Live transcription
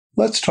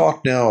Let's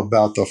talk now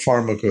about the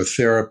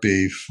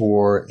pharmacotherapy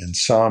for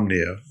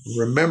insomnia,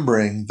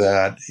 remembering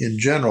that in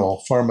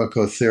general,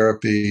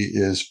 pharmacotherapy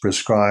is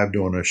prescribed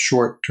on a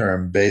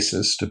short-term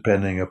basis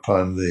depending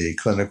upon the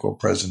clinical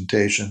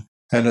presentation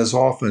and is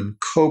often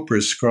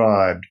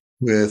co-prescribed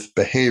with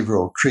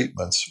behavioral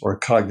treatments or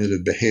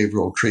cognitive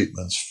behavioral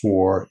treatments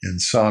for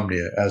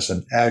insomnia as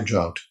an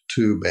adjunct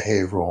to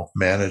behavioral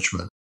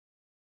management.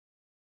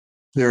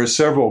 There are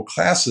several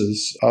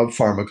classes of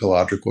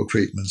pharmacological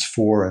treatments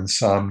for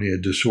insomnia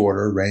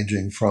disorder,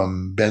 ranging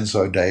from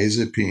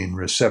benzodiazepine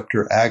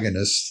receptor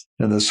agonists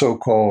and the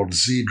so-called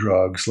Z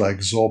drugs like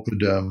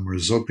zolpidem or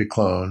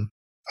zopiclone,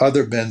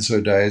 other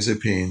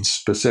benzodiazepines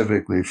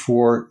specifically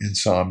for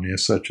insomnia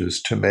such as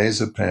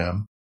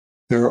temazepam.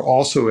 There are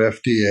also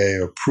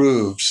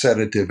FDA-approved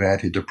sedative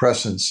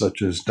antidepressants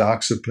such as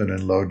doxepin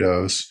and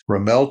low-dose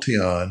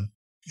Ramelteon,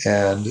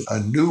 and a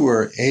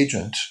newer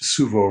agent,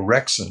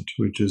 suvorexant,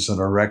 which is an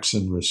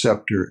orexin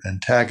receptor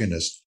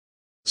antagonist.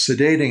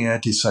 Sedating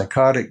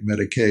antipsychotic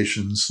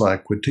medications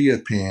like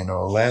quetiapine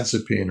or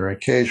olanzapine are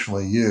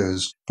occasionally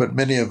used, but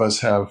many of us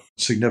have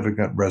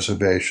significant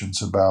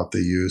reservations about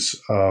the use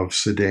of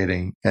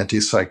sedating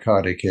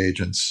antipsychotic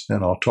agents,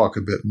 and I'll talk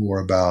a bit more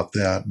about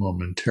that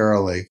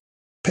momentarily.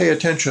 Pay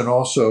attention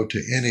also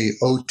to any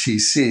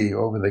OTC,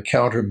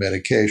 over-the-counter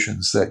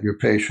medications that your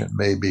patient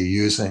may be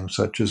using,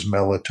 such as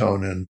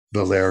melatonin,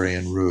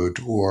 valerian root,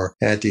 or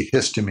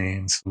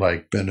antihistamines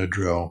like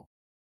Benadryl.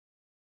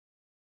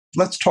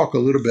 Let's talk a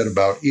little bit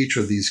about each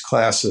of these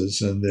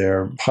classes and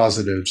their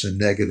positives and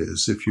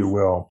negatives, if you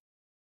will.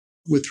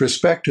 With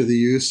respect to the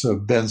use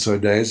of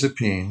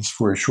benzodiazepines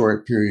for a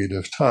short period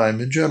of time,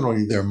 and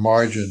generally their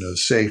margin of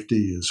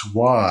safety is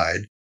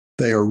wide,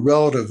 they are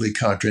relatively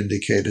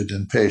contraindicated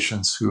in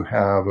patients who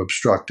have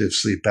obstructive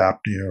sleep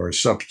apnea or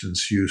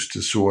substance use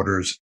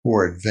disorders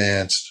or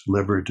advanced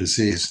liver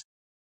disease.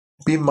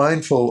 Be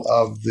mindful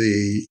of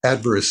the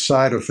adverse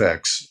side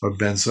effects of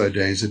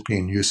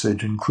benzodiazepine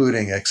usage,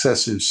 including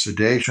excessive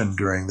sedation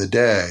during the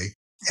day,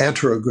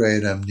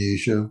 anterograde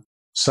amnesia,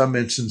 some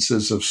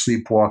instances of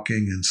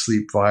sleepwalking and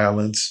sleep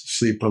violence,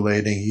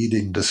 sleep-related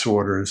eating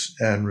disorders,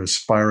 and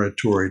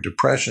respiratory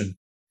depression,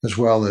 as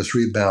well as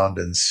rebound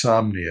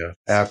insomnia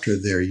after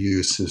their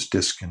use is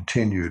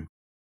discontinued.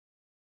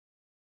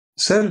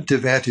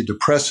 Sedative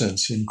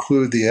antidepressants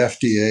include the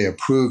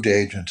FDA-approved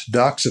agent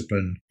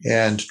doxepin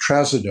and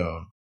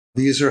trazodone.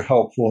 These are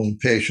helpful in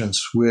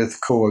patients with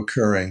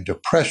co-occurring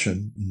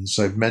depression. As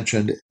I've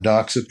mentioned,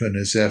 doxepin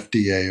is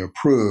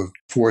FDA-approved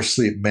for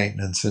sleep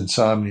maintenance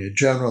insomnia,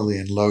 generally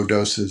in low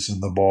doses in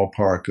the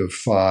ballpark of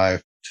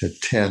 5 to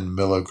 10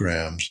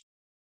 milligrams.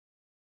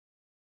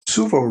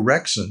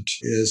 Suvorexant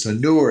is a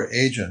newer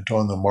agent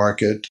on the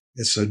market.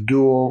 It's a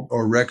dual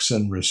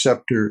orexin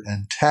receptor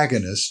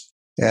antagonist,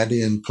 and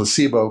in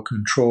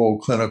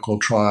placebo-controlled clinical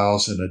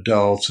trials in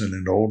adults and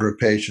in older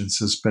patients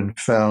has been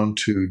found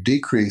to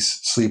decrease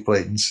sleep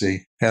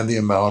latency and the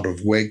amount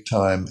of wake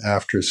time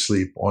after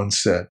sleep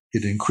onset.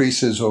 It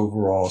increases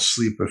overall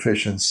sleep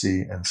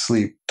efficiency and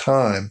sleep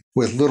time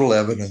with little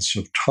evidence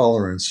of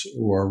tolerance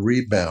or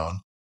rebound.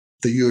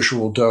 The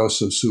usual dose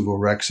of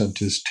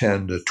suvorexant is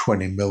 10 to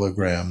 20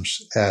 milligrams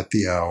at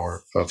the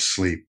hour of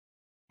sleep.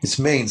 Its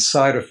main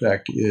side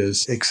effect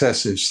is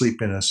excessive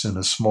sleepiness in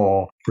a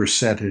small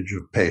percentage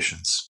of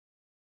patients.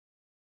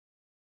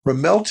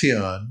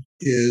 Ramelteon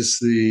is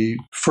the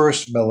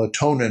first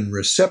melatonin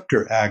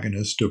receptor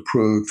agonist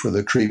approved for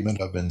the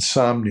treatment of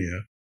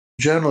insomnia,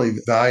 generally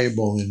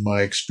valuable in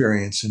my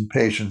experience in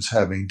patients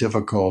having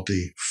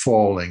difficulty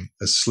falling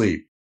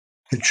asleep.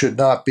 It should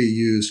not be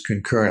used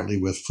concurrently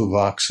with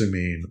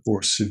fluvoxamine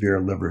or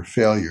severe liver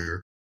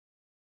failure.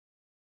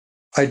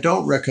 I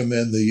don't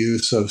recommend the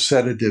use of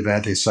sedative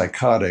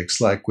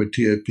antipsychotics like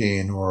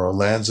quetiapine or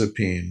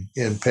olanzapine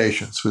in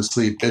patients with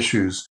sleep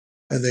issues,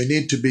 and they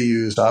need to be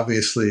used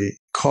obviously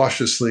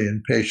cautiously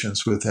in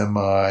patients with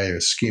MI,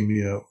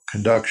 ischemia,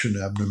 conduction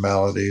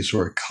abnormalities,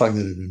 or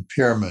cognitive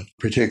impairment,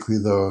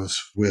 particularly those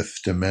with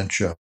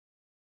dementia.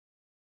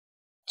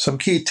 Some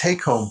key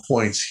take-home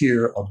points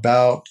here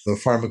about the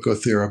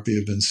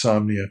pharmacotherapy of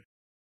insomnia.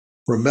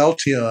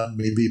 Ramelteon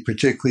may be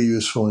particularly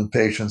useful in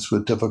patients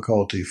with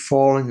difficulty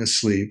falling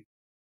asleep.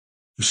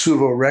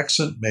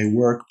 Suvorexant may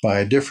work by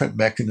a different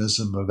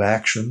mechanism of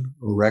action,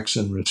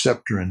 orexin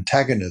receptor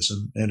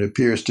antagonism, and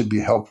appears to be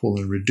helpful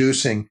in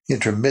reducing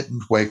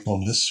intermittent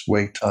wakefulness,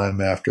 wake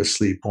time after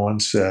sleep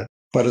onset.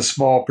 But a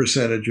small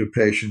percentage of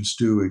patients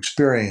do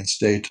experience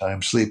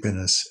daytime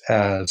sleepiness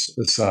as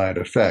a side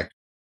effect.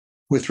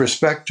 With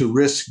respect to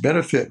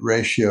risk-benefit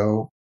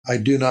ratio, I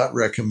do not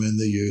recommend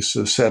the use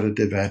of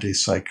sedative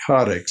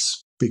antipsychotics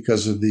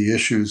because of the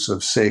issues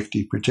of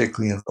safety,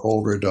 particularly in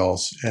older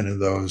adults and in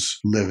those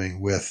living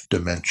with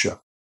dementia.